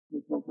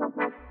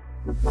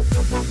We're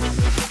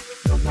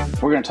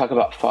going to talk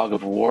about Fog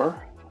of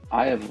War.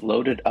 I have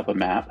loaded up a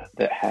map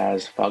that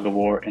has Fog of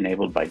War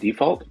enabled by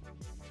default.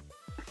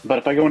 But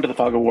if I go into the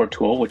Fog of War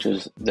tool, which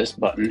is this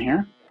button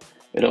here,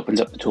 it opens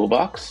up the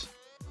toolbox.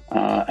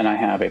 And I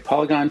have a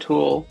polygon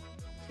tool,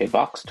 a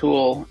box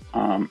tool,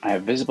 I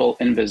have visible,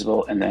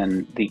 invisible, and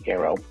then the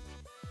arrow.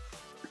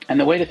 And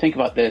the way to think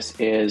about this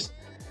is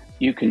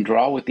you can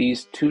draw with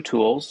these two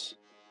tools,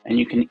 and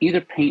you can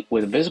either paint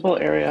with visible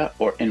area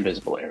or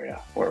invisible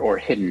area or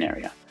hidden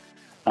area.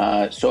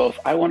 So if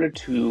I wanted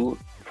to,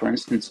 for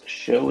instance,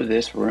 show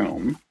this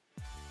room,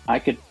 I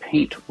could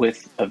paint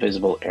with a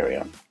visible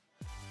area.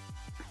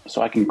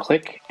 So I can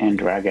click and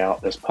drag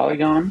out this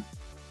polygon.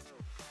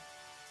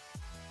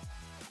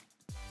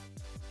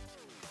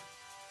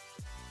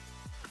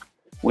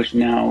 Which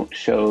now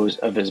shows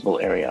a visible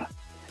area.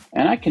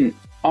 And I can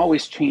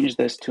always change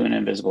this to an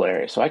invisible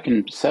area. So I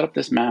can set up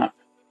this map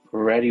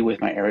ready with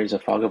my areas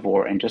of Fog of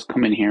War and just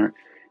come in here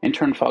and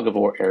turn Fog of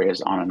War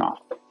areas on and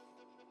off.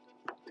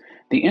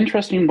 The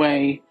interesting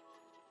way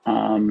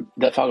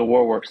that Fog of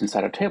War works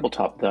inside of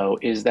Tabyltop, though,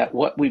 is that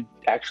what we've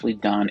actually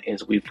done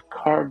is we've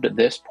carved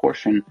this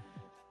portion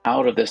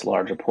out of this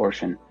larger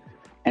portion.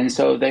 And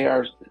so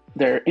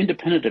they're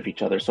independent of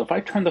each other. So if I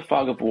turn the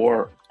Fog of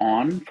War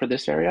on for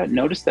this area,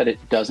 notice that it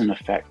doesn't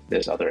affect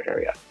this other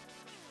area.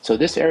 So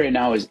this area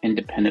now is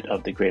independent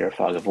of the greater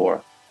Fog of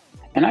War.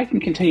 And I can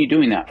continue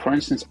doing that. For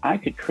instance, I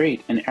could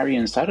create an area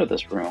inside of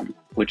this room,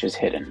 which is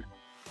hidden.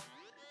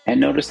 And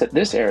notice that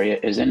this area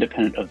is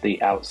independent of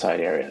the outside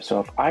area. So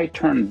if I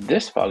turn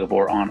this Fog of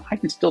War on, I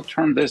can still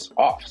turn this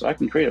off. So I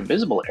can create a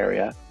visible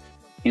area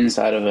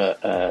inside of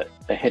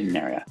a hidden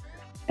area.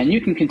 And you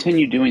can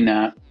continue doing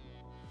that.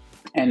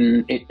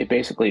 And it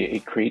basically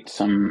creates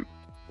some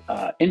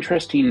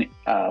interesting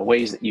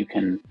ways that you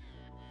can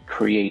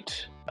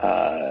create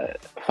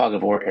Fog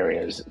of War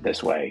areas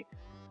this way.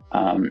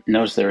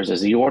 Notice there is a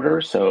Z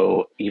order,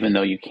 so even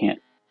though you can't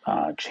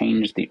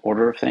change the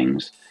order of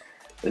things,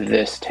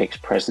 this takes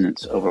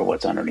precedence over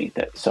what's underneath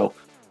it. So,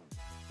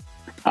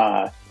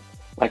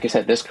 like I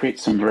said, this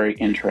creates some very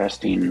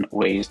interesting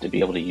ways to be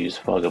able to use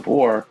Fog of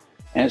War.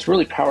 And it's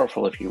really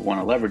powerful if you want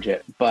to leverage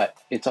it, but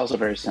it's also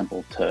very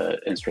simple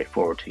and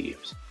straightforward to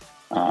use.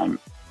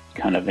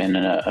 Kind of in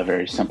a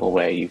very simple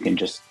way, you can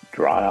just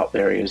draw out the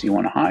areas you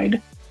want to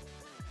hide.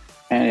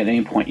 And at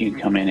any point, you can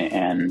come in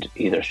and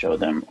either show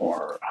them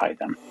or hide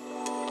them.